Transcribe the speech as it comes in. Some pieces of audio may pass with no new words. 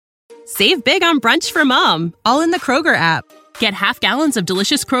Save big on brunch for mom, all in the Kroger app. Get half gallons of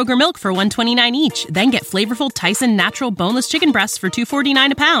delicious Kroger milk for $1.29 each. Then get flavorful Tyson natural boneless chicken breasts for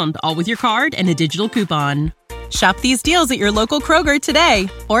 $2.49 a pound, all with your card and a digital coupon. Shop these deals at your local Kroger today,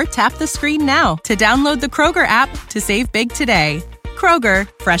 or tap the screen now to download the Kroger app to save big today. Kroger,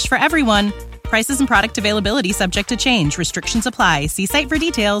 fresh for everyone. Prices and product availability subject to change. Restrictions apply. See site for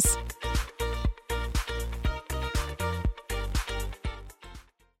details.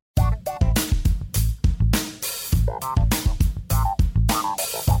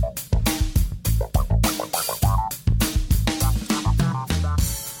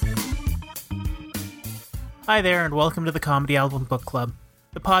 Hi there, and welcome to the Comedy Album Book Club,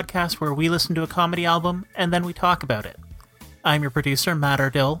 the podcast where we listen to a comedy album and then we talk about it. I'm your producer, Matt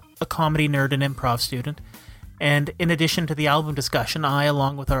Ardill, a comedy nerd and improv student, and in addition to the album discussion, I,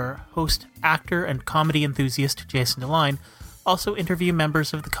 along with our host, actor, and comedy enthusiast, Jason DeLine, also interview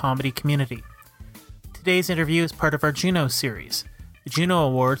members of the comedy community. Today's interview is part of our Juno series. The Juno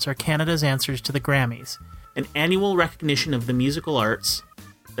Awards are Canada's answers to the Grammys, an annual recognition of the musical arts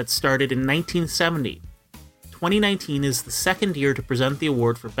that started in 1970. 2019 is the second year to present the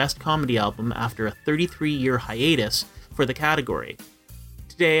award for Best Comedy Album after a 33-year hiatus for the category.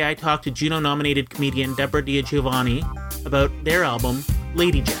 Today, I talked to Juno-nominated comedian Debra DiGiovanni about their album,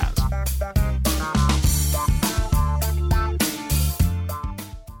 Lady Jazz.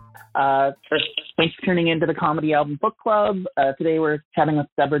 First, thanks for tuning into the Comedy Album Book Club. Today we're chatting with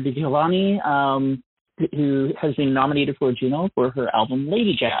Debra DiGiovanni, who has been nominated for a Juno for her album,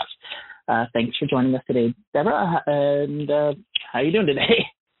 Lady Jazz. Thanks for joining us today, Debra, and how are you doing today?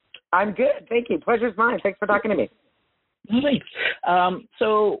 I'm good, thank you. Pleasure's mine. Thanks for talking to me. Thanks.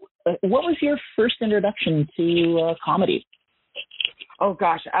 So what was your first introduction to comedy? Oh,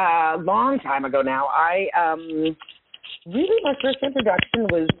 gosh, a long time ago now. Really, my first introduction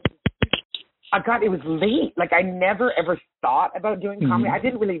was, it was late. Like, I never, ever thought about doing comedy. I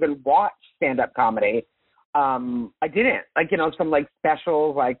didn't really even watch stand-up comedy. I didn't, some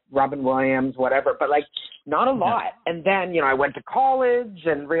specials like Robin Williams, whatever, but not a lot. Yeah. And then, I went to college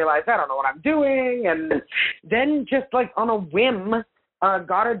and realized I don't know what I'm doing. And then just on a whim,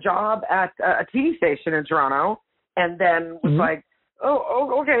 got a job at a TV station in Toronto, and then was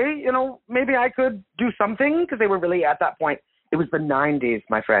okay, maybe I could do something, because they were really, at that point, it was the 90s,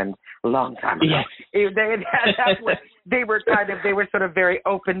 my friend, a long time ago. Yes. They were sort of very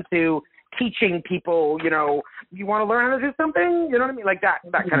open to teaching people, you want to learn how to do something, you know what I mean? Like that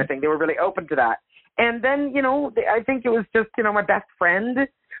kind of thing. They were really open to that. And then, I think it was just, my best friend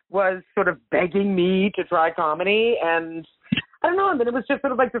was sort of begging me to try comedy. And I don't know, and then it was just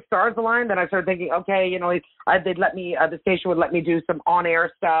sort of the stars aligned. Then I started thinking, okay, they'd let me, the station would let me do some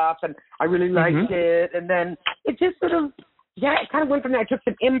on-air stuff, and I really liked it. And then it just sort of, it kind of went from there. I took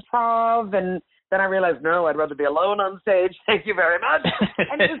some improv, and then I realized, no, I'd rather be alone on stage. Thank you very much.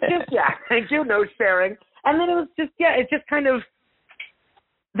 And it was just, thank you, no sharing. And then it was just, it just kind of,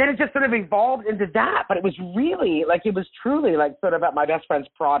 then it just sort of evolved into that. But it was really, it was truly sort of at my best friend's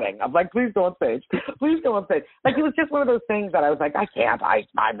prodding. I'm like, please go on stage. Please go on stage. It was just one of those things that I was like, I can't.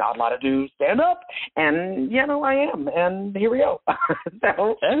 I'm not allowed to do stand-up. And, I am. And here we go.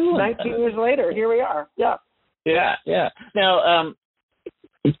 So 19 years later, here we are. Yeah. Yeah. Now,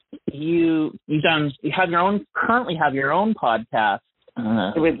 you currently have your own podcast.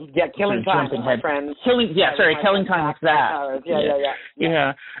 Killing Time with my friends. Killing Time with that.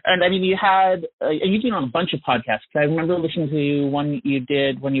 Yeah. And I mean, you've been on a bunch of podcasts. I remember listening to one you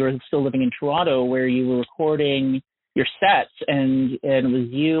did when you were still living in Toronto, where you were recording your sets, and it was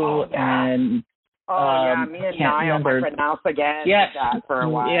you and. Me and Niall, my friend Niall again, did that for a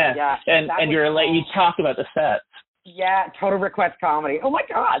while. Yeah. And you talk about the sets. Yeah, Total Request Comedy. Oh my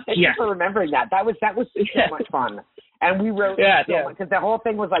God, thank you for remembering that. That was so much fun. And we wrote because the whole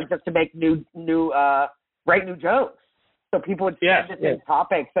thing was just to make write new jokes. So people would send us in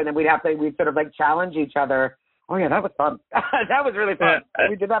topics, and then we'd sort of challenge each other. Oh yeah, that was fun. That was really fun.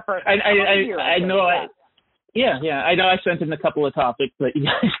 We did that for I know. Yeah, I know I sent in a couple of topics, but you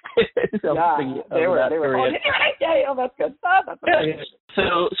guys did. They were. Oh, that's good.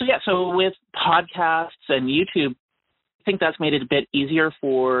 So with podcasts and YouTube, I think that's made it a bit easier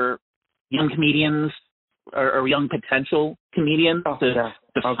for young comedians or young potential comedians to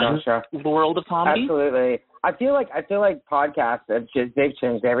find the world of comedy. Absolutely. I feel like podcasts they've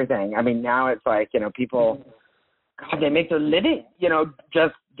changed everything. I mean, now it's people, God, they make their living,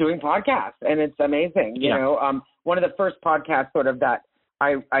 just doing podcasts, and it's amazing. You know, one of the first podcasts sort of that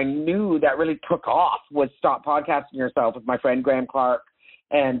I knew that really took off was Stop Podcasting Yourself with my friend Graham Clark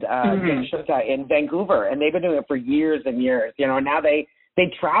and Jim Shuta in Vancouver, and they've been doing it for years and years. Now they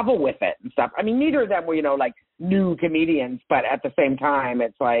they travel with it and stuff. I mean, neither of them were, like new comedians, but at the same time,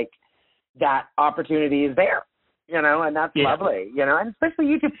 it's like that opportunity is there, and that's lovely, and especially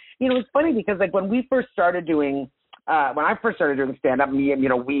YouTube. It's funny because like when I first started doing stand-up, me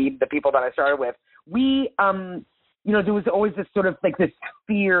and, we, the people that I started with, we, there was always this sort of like this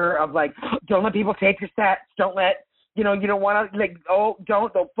fear of like, don't let people take your sets. Don't let, you don't want to like,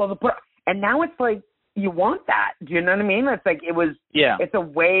 they'll put, and now it's like, you want that. Do you know what I mean? It's like, it's a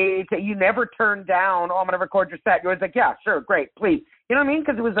way to, you never turn down, I'm going to record your set. You're always like, yeah, sure, great, please. You know what I mean?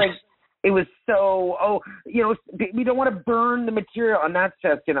 Because it was like, it was so, we don't want to burn the material. And that's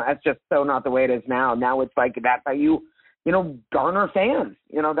just, that's just so not the way it is now. Now it's like, that's how you, garner fans.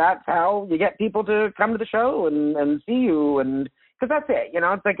 That's how you get people to come to the show and see you. And because that's it,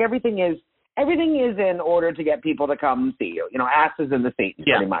 it's like everything is in order to get people to come see you. Asses in the seats,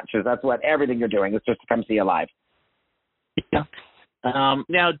 pretty much. That's what everything you're doing is just to come see you live. Yeah.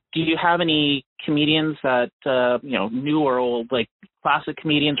 Now, do you have any comedians that, new or old, like classic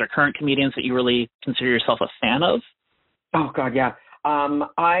comedians or current comedians that you really consider yourself a fan of? Oh, God, yeah.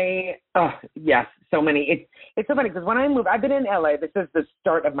 Yes, so many. It's so funny because when I moved, I've been in LA. This is the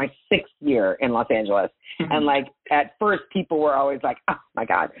start of my 6th year in Los Angeles. Mm-hmm. And like at first people were always like, oh my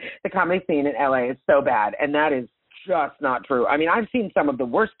God, the comedy scene in LA is so bad. And that is just not true. I mean, I've seen some of the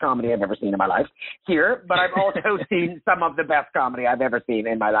worst comedy I've ever seen in my life here, but I've also seen some of the best comedy I've ever seen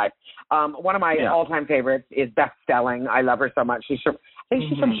in my life. One of my all-time favorites is Beth Stelling. I love her so much. She's from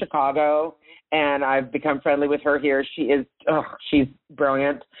Chicago, and I've become friendly with her here. She's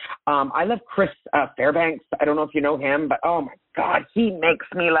brilliant. I love Chris Fairbanks. I don't know if you know him, but oh my God, he makes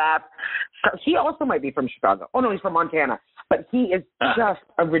me laugh. He also might be from Chicago. Oh no, he's from Montana. But he is just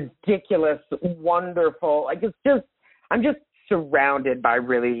a ridiculous, wonderful, I'm just surrounded by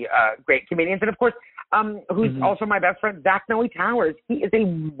really great comedians. And of course, who's also my best friend, Zach Noe Towers. He is a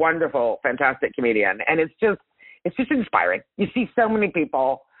wonderful, fantastic comedian. And it's just inspiring. You see so many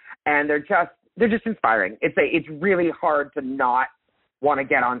people and they're just inspiring. It's really hard to not want to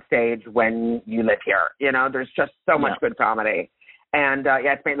get on stage when you live here. There's just so much good comedy. And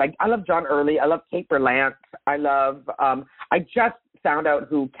it's made, like, I love John Early. I love Kate Berlant. I love, I just found out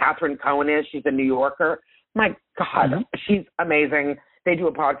who Catherine Cohen is. She's a New Yorker. My God, she's amazing. They do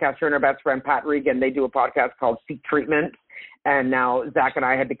a podcast, her and her best friend, Pat Regan. They do a podcast called Seek Treatment. And now Zach and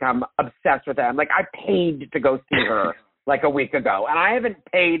I had become obsessed with them. Like, I paid to go see her like a week ago. And I haven't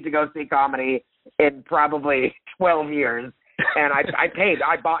paid to go see comedy in probably 12 years. And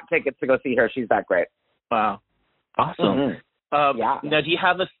I bought tickets to go see her. She's that great. Wow. Awesome. Mm-hmm. Now, do you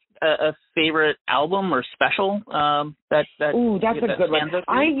have a favorite album or special that Ooh, that's a good one.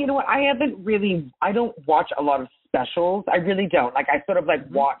 You know what? I don't watch a lot of specials. I really don't. Like, I sort of like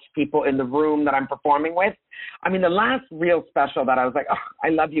watch people in the room that I'm performing with. I mean, the last real special that I was like, oh, I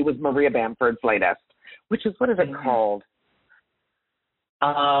love you was Maria Bamford's latest, which is, what is it called?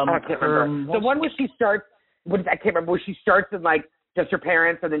 I can't remember. The one where she starts, I can't remember, where she starts in like just her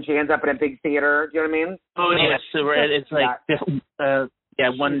parents and then she ends up in a big theater. Do you know what I mean? Oh, yeah. So it's like,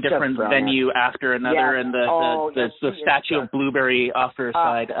 one different venue after another, and the statue of Blueberry off her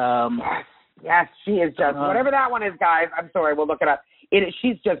side. Yes, she is just, whatever that one is, guys. I'm sorry, we'll look it up.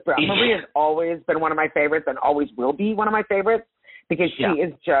 She's just brilliant. Maria's always been one of my favorites and always will be one of my favorites because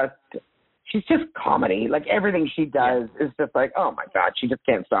she's just comedy. Like, everything she does is just like, oh my God, she just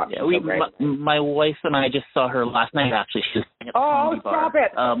can't stop. Yeah, my wife and I just saw her last night, actually. She's at the stop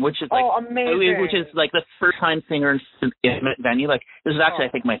it. Which is like, amazing. Which is like the first time seeing her in an intimate venue. Like, this is actually, I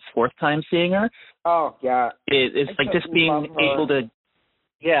think, my 4th time seeing her. Oh, yeah. It's like just being able to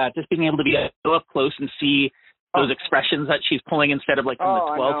be so up close and see those expressions that she's pulling instead of like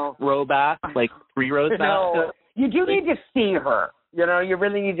from the 12th row back, like 3 rows back. You do need to see her. You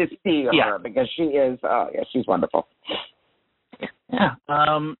really need to see her because she is, she's wonderful. Yeah.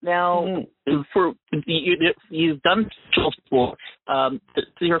 Now, for you've done social school. This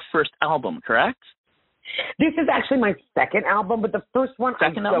is your first album, correct? This is actually my 2nd album, but the first one I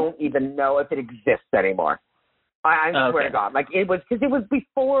don't even know if it exists anymore. I swear to God. Like, it was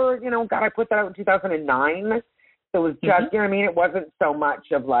before, God, I put that out in 2009. So it was just, you know what I mean? It wasn't so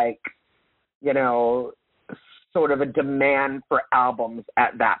much of like, sort of a demand for albums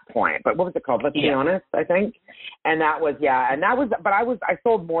at that point. But what was it called? Let's be honest, I think. And that was, but I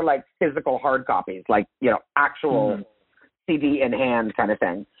sold more like physical hard copies, like, actual CD in hand kind of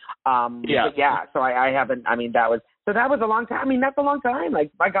thing. So I haven't, that was a long time. I mean, that's a long time.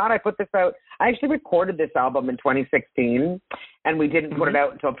 Like, my God, I put this out. I actually recorded this album in 2016 and we didn't put it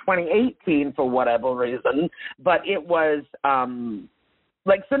out until 2018 for whatever reason. But it was,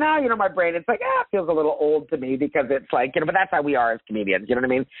 like, so now, my brain, it's like, it feels a little old to me because it's like, but that's how we are as comedians, you know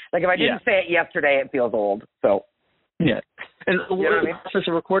what I mean? Like, if I didn't say it yesterday, it feels old, so. Yeah. And what process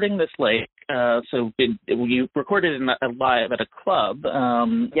of recording this late, you recorded live at a club. So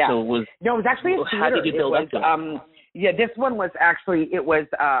No, it was actually a theater. How did you build up to it? This one was actually,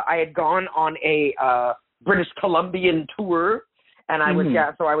 I had gone on a British Columbian tour, and I was,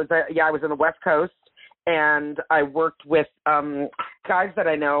 I was in the West Coast, and I worked with guys that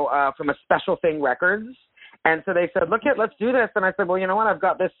I know from a Special Thing Records, and so they said, let's do this, and I said, well, you know what, I've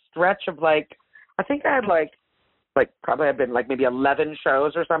got this stretch of I think I had probably I've been maybe 11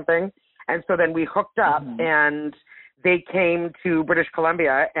 shows or something, and so then we hooked up, and they came to British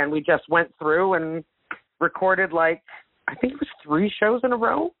Columbia, and we just went through and recorded I think it was 3 shows in a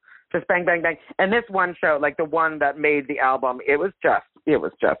row, just bang, bang, bang. And this one show, the one that made the album, it was just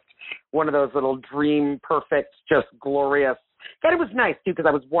one of those little dream perfect, just glorious. And it was nice too, because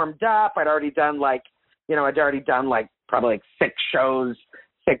I was warmed up. I'd already done probably 6 shows,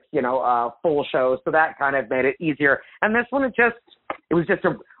 6, full shows. So that kind of made it easier. And this one, it was just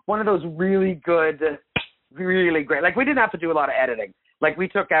one of those really good, really great. We didn't have to do a lot of editing. We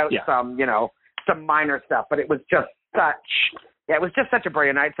took out some minor stuff, but it was just such a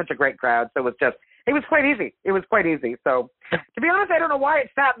brilliant night, such a great crowd. So it was quite easy. It was quite easy. So to be honest, I don't know why it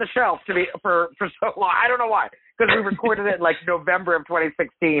sat in the shelf for so long. I don't know why, because we recorded it in November of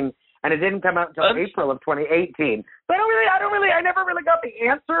 2016, and it didn't come out until April of 2018. So I never really got the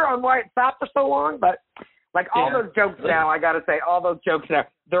answer on why it sat for so long. But all those jokes now, I got to say, all those jokes now,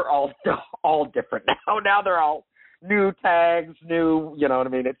 they're all different now. Now they're all new tags, new, you know what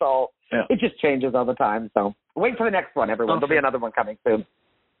I mean? It's all, it just changes all the time. So wait for the next one, everyone. There'll be another one coming soon.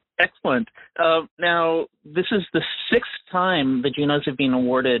 Excellent. Now, this is the 6th time the Junos have been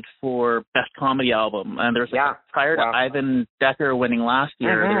awarded for Best Comedy Album. And there's prior to Ivan Decker winning last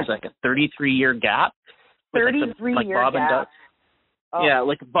year, there's a 33-year gap. 33-year Bob gap. And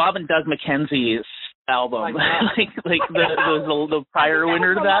Doug, Bob and Doug McKenzie's album. The prior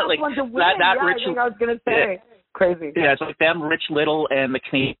winner to that. I was going to say. Yeah. Crazy. Yeah, it's them, Rich Little, and the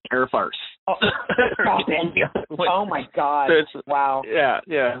Canadian Air Farce. Oh, oh my God. So wow. Yeah.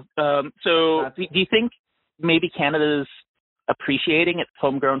 So do you think maybe Canada's appreciating its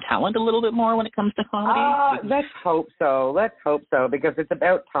homegrown talent a little bit more when it comes to comedy? Let's hope so. Because it's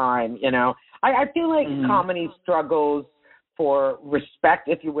about time, I feel like comedy struggles for respect,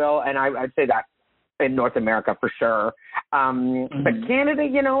 if you will, and I'd say that in North America for sure. But Canada,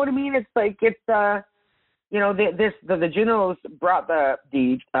 you know what I mean? It's the Junos brought the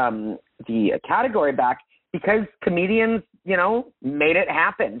category back because comedians, made it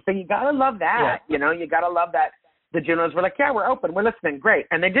happen. So you gotta love that. You gotta love that. The Junos were like, yeah, we're open, we're listening, great,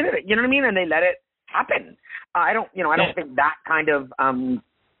 and they did it. You know what I mean? And they let it happen. I don't think that kind of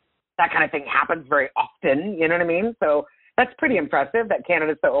thing happens very often. You know what I mean? So that's pretty impressive that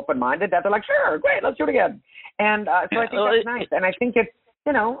Canada's so open-minded that they're like, sure, great, let's do it again. And so I think that's nice, and I think it's.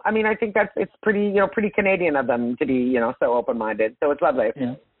 I think it's pretty Canadian of them to be, so open-minded. So it's lovely.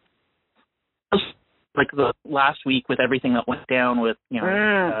 Yeah. The last week with everything that went down with,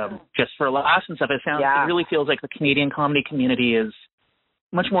 Just for Laughs and stuff, it really feels like the Canadian comedy community is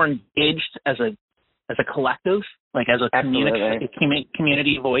much more engaged as a collective, as a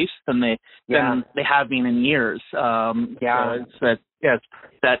community voice than they have been in years.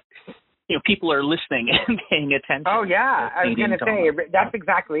 People are listening and paying attention. Oh yeah, I was going to say that's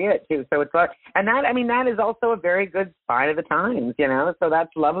exactly it too. So it's and that is also a very good sign of the times, So that's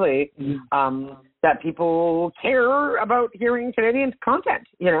lovely that people care about hearing Canadian content,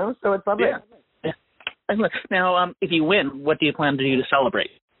 So it's lovely. Yeah. Now, if you win, what do you plan to do to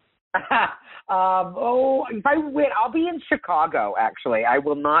celebrate? If I win, I'll be in Chicago. Actually, I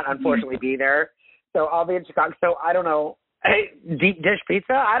will not, unfortunately, be there. So I'll be in Chicago. So I don't know. Hey, deep dish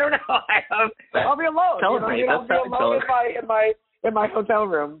pizza? I don't know. I'll be alone. Celebrate. I'll be alone in my hotel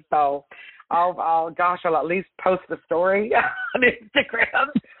room. So I'll at least post the story on Instagram.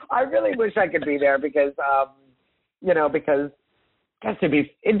 I really wish I could be there because because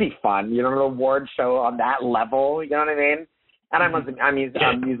it'd be fun. An award show on that level. You know what I mean? And I'm a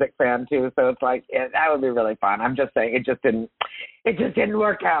music fan too, so it's that would be really fun. I'm just saying it just didn't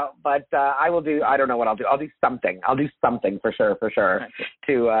work out. But I will do. I don't know what I'll do. I'll do something. I'll do something for sure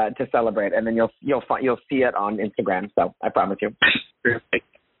to celebrate, and then you'll see it on Instagram. So I promise you. Perfect.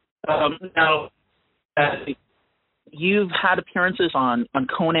 Now, you've had appearances on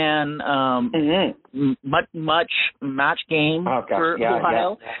Conan, much Match Game for a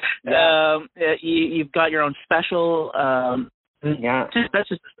while. You've got your own special. That's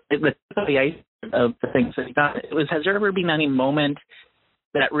just the ice of the things that you got. Has there ever been any moment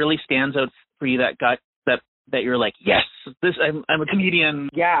that really stands out for you that you're like, yes, I'm a comedian?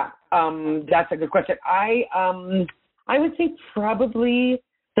 Yeah, that's a good question. I would say probably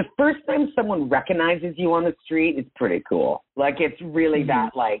the first time someone recognizes you on the street is pretty cool. Like, it's really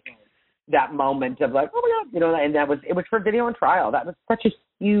that moment of like, oh my God, you know, and it was for Video on Trial. That was such a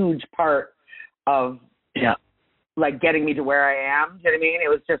huge part of like getting me to where I am. Do you know what I mean? It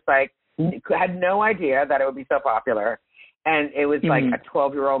was just like, had no idea that it would be so popular. And it was like a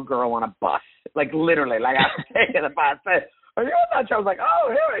 12-year-old girl on a bus, like literally, like I was taking the bus. I was like,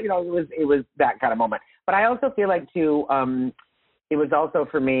 oh, you know, it was that kind of moment. But I also feel like too, it was also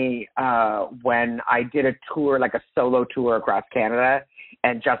for me when I did a tour, like a solo tour across Canada,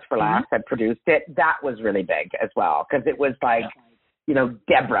 and Just for Laughs had produced it. That was really big as well, because it was like, you know,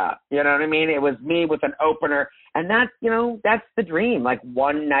 Debra, you know what I mean? It was me with an opener, and that's, you know, that's the dream, like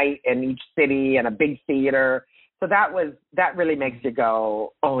one night in each city and a big theater. So that really makes you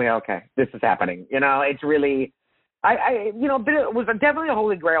go, oh yeah, okay, this is happening. You know, it's really, you know, but it was definitely a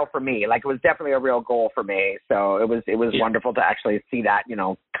holy grail for me. Like, it was definitely a real goal for me. So it was wonderful to actually see that, you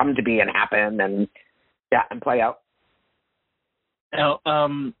know, come to be and happen and play out. Now,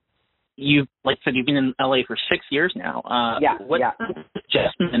 you've, like I said, you've been in LA for 6 years now. What's the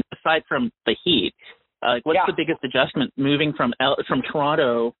adjustment aside from the heat? What's the biggest adjustment moving from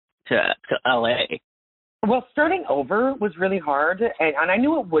Toronto to LA? Well, starting over was really hard, and I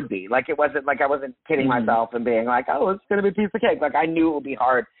knew it would be. Like, it wasn't like I wasn't kidding myself and being like, oh, it's going to be a piece of cake. Like, I knew it would be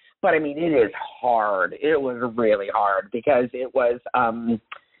hard. But, I mean, it is hard. It was really hard because it was,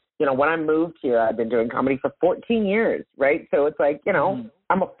 you know, when I moved here, I've been doing comedy for 14 years, right? So it's like, you know,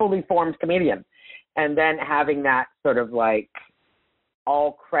 I'm a fully formed comedian. And then having that sort of like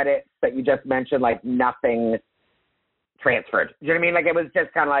all credits that you just mentioned, like nothing transferred. Do you know what I mean? Like, it was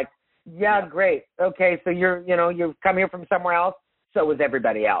just kind of like, yeah, great. Okay, so you've come here from somewhere else. So was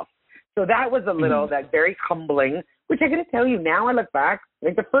everybody else. So that was a little, that very humbling, which I got to tell you, now I look back,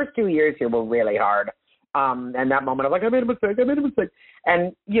 like the first 2 years here were really hard. And that moment of like, I made a mistake.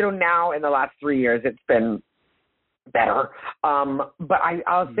 And, you know, now in the last 3 years, it's been better. But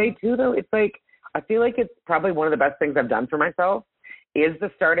I'll say too, though, it's like, I feel like it's probably one of the best things I've done for myself is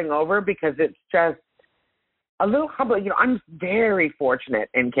the starting over, because it's just a little humble. You know, I'm very fortunate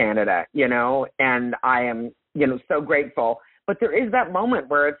in Canada, you know, and I am, you know, so grateful. But there is that moment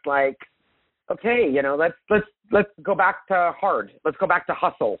where it's like, okay, you know, let's go back to hard. Let's go back to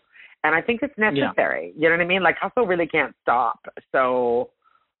hustle. And I think it's necessary. You know what I mean? Like, hustle really can't stop. So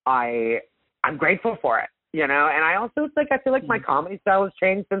I'm grateful for it, you know. And I also, it's like, I feel like my comedy style has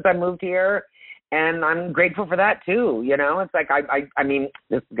changed since I moved here. And I'm grateful for that too, you know. It's like, I mean,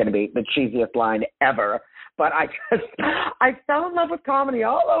 this is going to be the cheesiest line ever, but I fell in love with comedy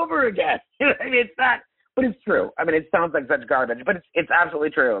all over again. You know what I mean? It's not, but it's true. I mean, it sounds like such garbage, but it's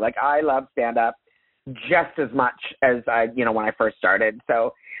absolutely true. Like, I love stand-up just as much as I, you know, when I first started.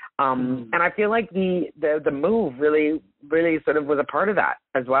 So, and I feel like the move really sort of was a part of that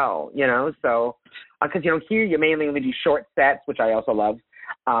as well, you know. So, because, you know, here you mainly only do short sets, which I also love.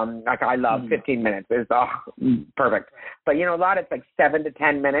 Like, I love 15 minutes. It's perfect. But, you know, a lot, it's like 7 to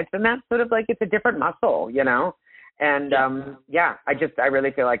 10 minutes, and that's sort of like, it's a different muscle, you know. And I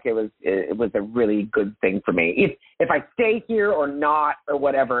really feel like it was a really good thing for me. If I stay here or not or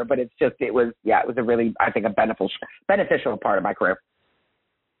whatever, but it was a really, I think, a beneficial part of my career.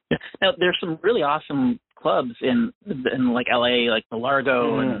 Now, there's some really awesome clubs in like LA, like the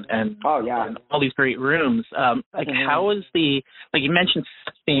Largo and all these great rooms. How is the, like you mentioned,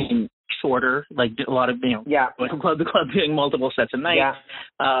 being shorter, like a lot of, you know, club to club doing multiple sets a night.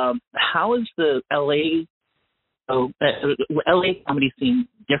 How is the LA comedy scene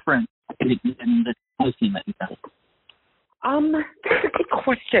different than the comedy scene that you have? That's a good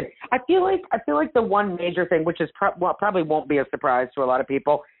question. I feel like the one major thing, which is probably won't be a surprise to a lot of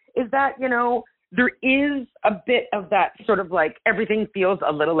people, is that, you know, there is a bit of that sort of like everything feels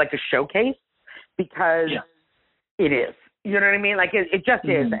a little like a showcase because it is. You know what I mean? Like, it just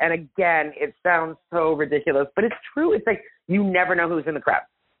is. And again, it sounds so ridiculous, but it's true. It's like you never know who's in the crowd.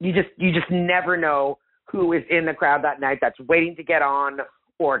 You just never know who is in the crowd that night that's waiting to get on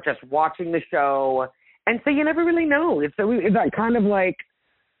or just watching the show. And so you never really know. It's that kind of like,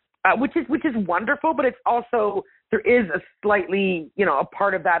 which is wonderful, but it's also, there is a slightly, you know, a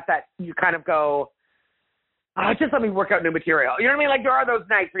part of that you kind of go, just let me work out new material. You know what I mean? Like, there are those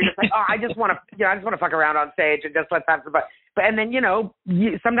nights where you're just like, I just want to fuck around on stage and just let's have some fun. But and then, you know,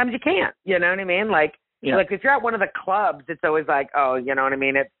 sometimes you can't. You know what I mean? Like, like if you're at one of the clubs, it's always like, oh, you know what I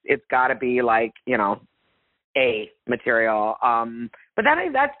mean? It's got to be like, you know, A material. But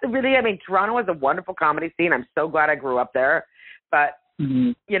that's really, I mean, Toronto is a wonderful comedy scene. I'm so glad I grew up there. But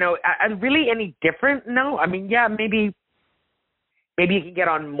You know, really any different? No. I mean, yeah, maybe you can get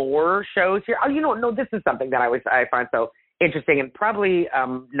on more shows here. Oh, you know, no, this is something that I find so interesting and probably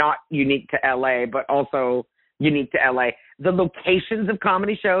not unique to LA, but also unique to LA. The locations of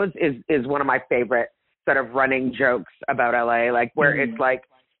comedy shows is one of my favorite sort of running jokes about LA, like where it's like,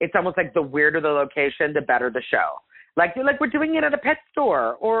 it's almost like the weirder the location, the better the show. Like we're doing it at a pet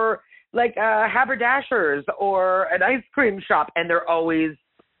store or like haberdashers or an ice cream shop, and they're always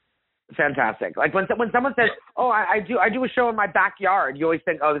fantastic. Like when someone says, "Oh, I do a show in my backyard," you always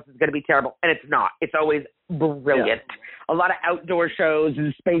think, "Oh, this is going to be terrible," and it's not. It's always brilliant. Yeah. A lot of outdoor shows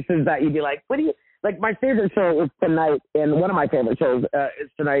and spaces that you'd be like, "What do you?" Like my favorite show is tonight, and one of my favorite shows is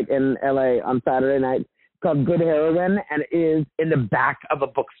tonight in LA on Saturday night, called Good Heroin, and it is in the back of a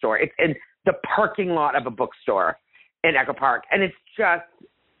bookstore. It's in the parking lot of a bookstore in Echo Park, and it's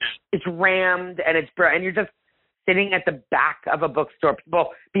rammed, and and you're just sitting at the back of a bookstore.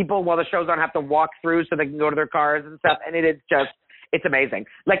 People while the show's on have to walk through so they can go to their cars and stuff, and it's amazing.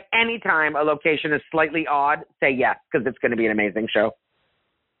 Like anytime a location is slightly odd, say yes, because it's going to be an amazing show.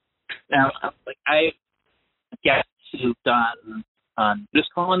 Now, like I guess you've done Buddhist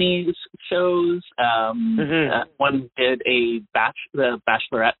Colonies shows. One did the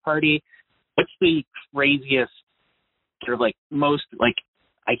bachelorette party. What's the craziest sort of like most like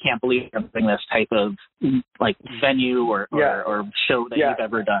I can't believe I'm doing this type of like venue or show that you've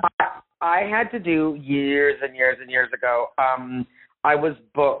ever done? I had to do years and years and years ago. I was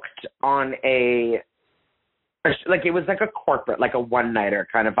booked on it was like a corporate, like a one-nighter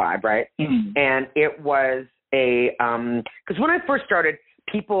kind of vibe, right? Mm-hmm. And it was because when I first started,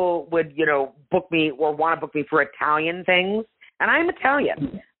 people would, you know, book me or want to book me for Italian things. And I'm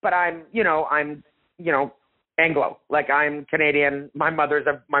Italian, but I'm Anglo. Like I'm Canadian. My mother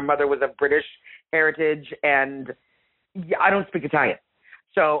was of British heritage, and I don't speak Italian.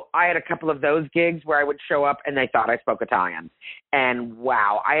 So I had a couple of those gigs where I would show up and they thought I spoke Italian. And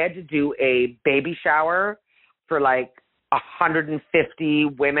wow, I had to do a baby shower for like 150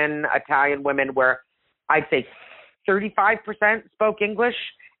 women, Italian women, where I'd say 35% spoke English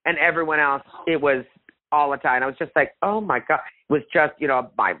and everyone else, it was all Italian. I was just like, oh my God. It was just, you know,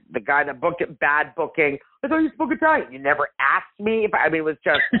 the guy that booked it, bad booking. I thought you spoke Italian. You never asked me if it was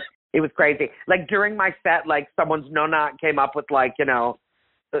just, it was crazy. Like during my set, like someone's nonna came up with like, you know,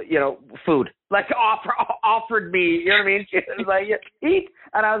 food, like offered me, you know what I mean? She was like, eat.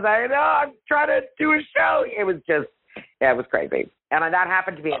 And I was like, no, I'm trying to do a show. It was just, it was crazy. And that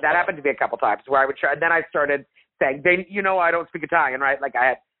happened to me a couple times where I would try. And then I started saying, I don't speak Italian, right? Like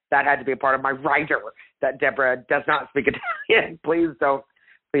that had to be a part of my writer that Debra does not speak Italian. Please don't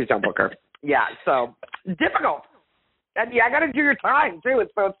book her. Yeah. So difficult. And I got to do your time too.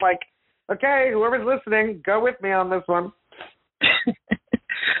 So it's like, okay, whoever's listening, go with me on this one.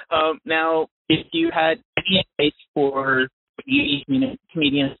 Now, if you had any advice for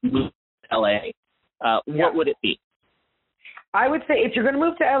comedians to move to LA, what would it be? I would say if you're going to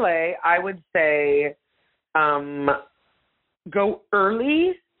move to LA, I would say go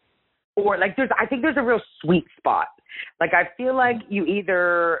early, or like I think there's a real sweet spot. Like I feel like you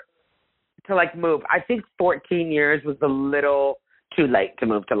either to like move. I think 14 years was a little too late to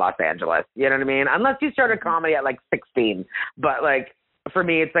move to Los Angeles. You know what I mean? Unless you started comedy at like 16, but like. For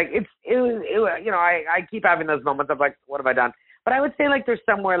me, it's like it was you know, I keep having those moments of like, what have I done? But I would say like there's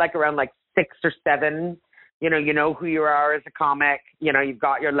somewhere like around like 6 or 7, you know who you are as a comic, you know, you've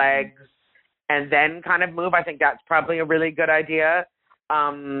got your legs, and then kind of move. I think that's probably a really good idea.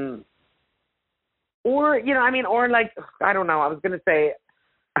 Or, you know, I mean, or like, I don't know, I was going to say,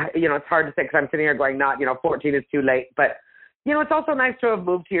 you know, it's hard to say because I'm sitting here going, 14 is too late, but you know, it's also nice to have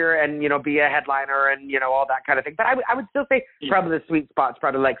moved here and, you know, be a headliner and, you know, all that kind of thing. But I would still say probably the sweet spot's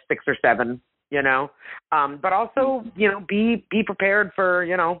probably like 6 or 7, you know. But also, you know, be prepared for,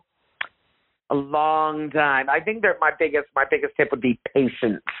 you know, a long time. I think that my biggest tip would be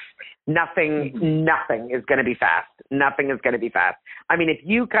patience. Nothing is going to be fast. Nothing is going to be fast. I mean, if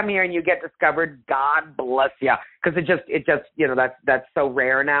you come here and you get discovered, God bless you, because it just, you know, that's so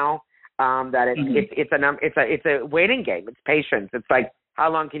rare now. That it's a waiting game. It's patience. It's like, how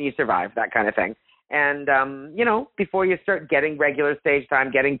long can you survive? That kind of thing. And, you know, before you start getting regular stage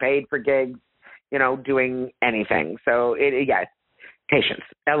time, getting paid for gigs, you know, doing anything. So, patience.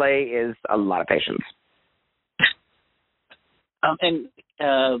 LA is a lot of patience.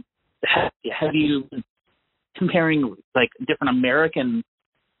 Have you, comparing, like, different American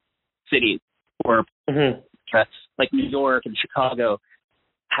cities or like New York and Chicago,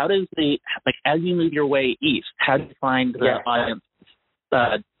 how does as you move your way east, how do you find the audience?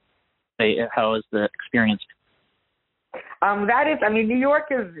 How is the experience? That is, I mean, New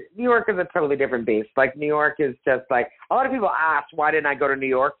York is a totally different beast. Like, New York is just like, a lot of people ask, why didn't I go to New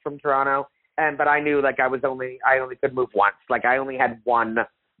York from Toronto? But I knew, like, I only could move once. Like, I only had one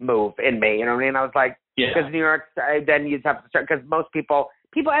move in me, you know what I mean? I was like, because New York, then you'd have to start, because most people,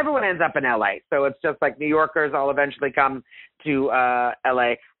 everyone ends up in LA. So it's just like New Yorkers all eventually come to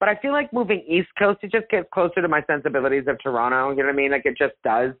LA. But I feel like moving East Coast, it just gets closer to my sensibilities of Toronto. You know what I mean? Like, it just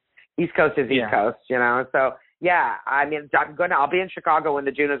does. East Coast is East Coast, you know? So, yeah, I mean, I'll be in Chicago when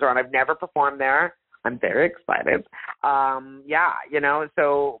the Junos are on. I've never performed there. I'm very excited. You know,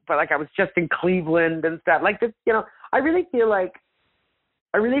 so, but like, I was just in Cleveland and stuff like this, you know, I really feel like,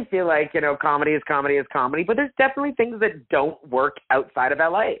 you know, comedy is comedy, but there's definitely things that don't work outside of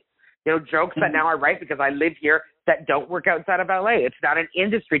LA. You know, jokes that now I write because I live here that don't work outside of LA. It's not an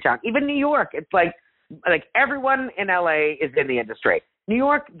industry town. Even New York, it's like everyone in LA is in the industry. New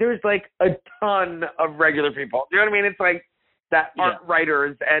York, there's like a ton of regular people. You know what I mean? It's like that aren't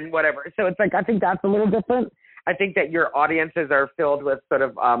writers and whatever. So it's like, I think that's a little different. I think that your audiences are filled with sort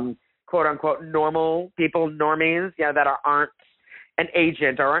of quote unquote normal people, normies, you know, that aren't an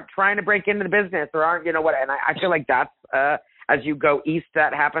agent or aren't trying to break into the business or aren't, you know what. And I feel like that's as you go east,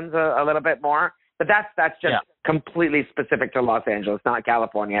 that happens a little bit more. But that's just completely specific to Los Angeles, not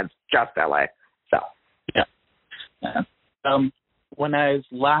California. It's just LA. So when I was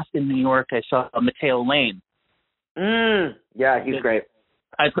last in New York, I saw Mateo Lane. Yeah, he's great.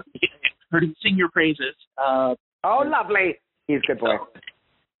 I heard him sing your praises. Oh, lovely. He's a good boy.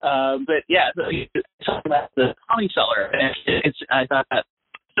 But yeah, talking about the Comedy Cellar, and I thought that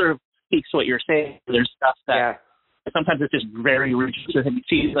sort of speaks to what you're saying. There's stuff that sometimes it's just very rich. So you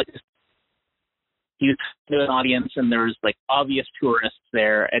see, like, you to an audience, and there's like obvious tourists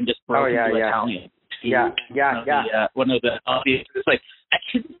there, and just broken Italian. One of the obvious. It's like, I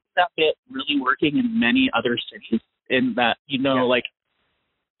can see that bit really working in many other cities. In that, you know, like,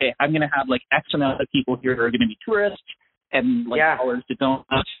 hey, I'm going to have like X amount of people here who are going to be tourists, and like dollars that don't.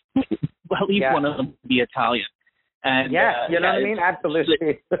 I'll leave one of them to be Italian. And you know what I mean?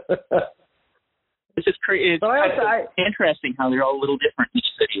 Absolutely. It's just crazy. It's interesting how they're all a little different in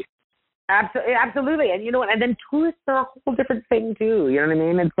each city. Absolutely. And you know what? And then tourists are a whole different thing too. You know what I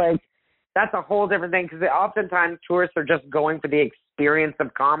mean? It's like, that's a whole different thing, because oftentimes tourists are just going for the experience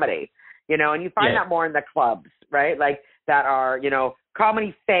of comedy, you know, and you find that more in the clubs, right? Like, that are, you know,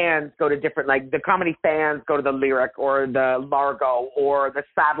 comedy fans go to different, like, the comedy fans go to the Lyric or the Largo or the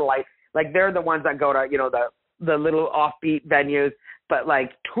Satellite. Like, they're the ones that go to, you know, the little offbeat venues, but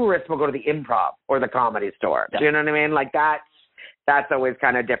like tourists will go to the Improv or the Comedy Store. Do you know what I mean? Like, that's always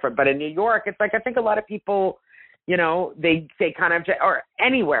kind of different. But in New York, it's like, I think a lot of people, you know, they kind of, or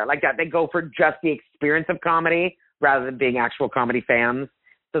anywhere like that, they go for just the experience of comedy rather than being actual comedy fans.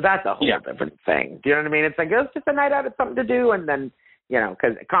 So that's a whole different thing. Do you know what I mean? It's like, it's just a night out, it's something to do. And then, you know,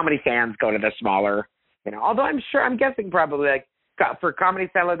 because comedy fans go to the smaller, you know, although I'm guessing probably like for Comedy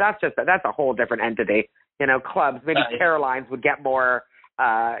Cellar, that's a whole different entity. You know, clubs, maybe Caroline's would get more,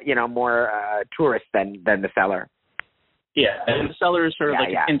 more tourists than the Cellar. Yeah, and the Cellar is sort of like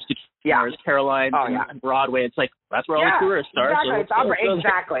an institution. Yeah, Caroline and Broadway. It's like, that's where all the tourists are. Exactly.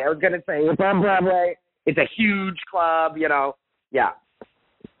 Exactly. I was going to say, it's on Broadway. It's a huge club, you know. Yeah.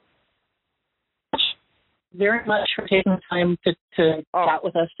 Very much for taking the time to chat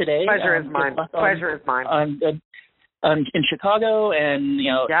with us today. Pleasure is mine. Pleasure is mine. In Chicago, and,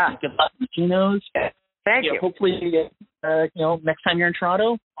 you know, good luck with the Junos. Thank you. Hopefully, next time you're in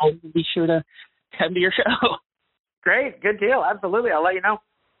Toronto, I'll be sure to come to your show. Great. Good deal. Absolutely. I'll let you know.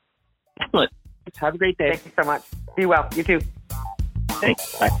 Excellent. Have a great day. Thank you so much. Be well. You too.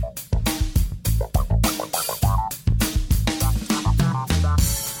 Thanks. Bye.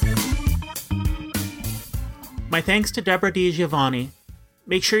 My thanks to Debra DiGiovanni.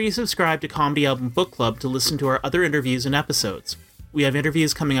 Make sure you subscribe to Comedy Album Book Club to listen to our other interviews and episodes. We have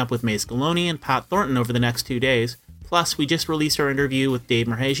interviews coming up with Mace Galoni and Pat Thornton over the next 2 days. Plus, we just released our interview with Dave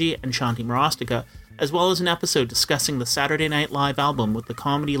Merheji and Shanti Marostica, as well as an episode discussing the Saturday Night Live album with the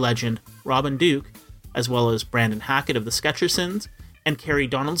comedy legend Robin Duke, as well as Brandon Hackett of the Sketchersons, and Carrie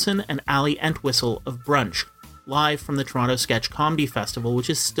Donaldson and Ali Entwistle of Brunch, live from the Toronto Sketch Comedy Festival, which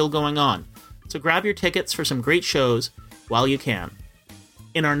is still going on. So grab your tickets for some great shows while you can.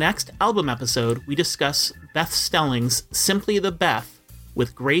 In our next album episode, we discuss Beth Stelling's Simply the Beth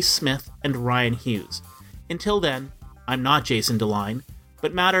with Grace Smith and Ryan Hughes. Until then, I'm not Jason DeLine,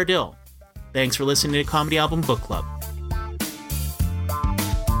 but Matt Ardill. Thanks for listening to Comedy Album Book Club.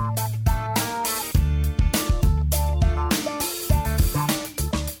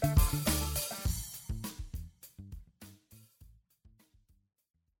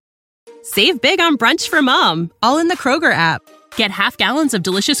 Save big on brunch for mom, all in the Kroger app. Get half gallons of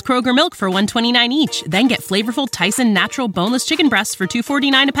delicious Kroger milk for $1.29 each. Then get flavorful Tyson natural boneless chicken breasts for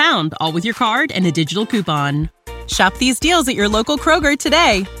 $2.49 a pound, all with your card and a digital coupon. Shop these deals at your local Kroger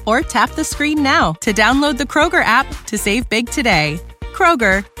today, or tap the screen now to download the Kroger app to save big today.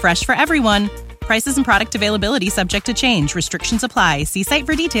 Kroger, fresh for everyone. Prices and product availability subject to change. Restrictions apply. See site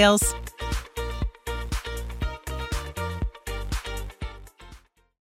for details.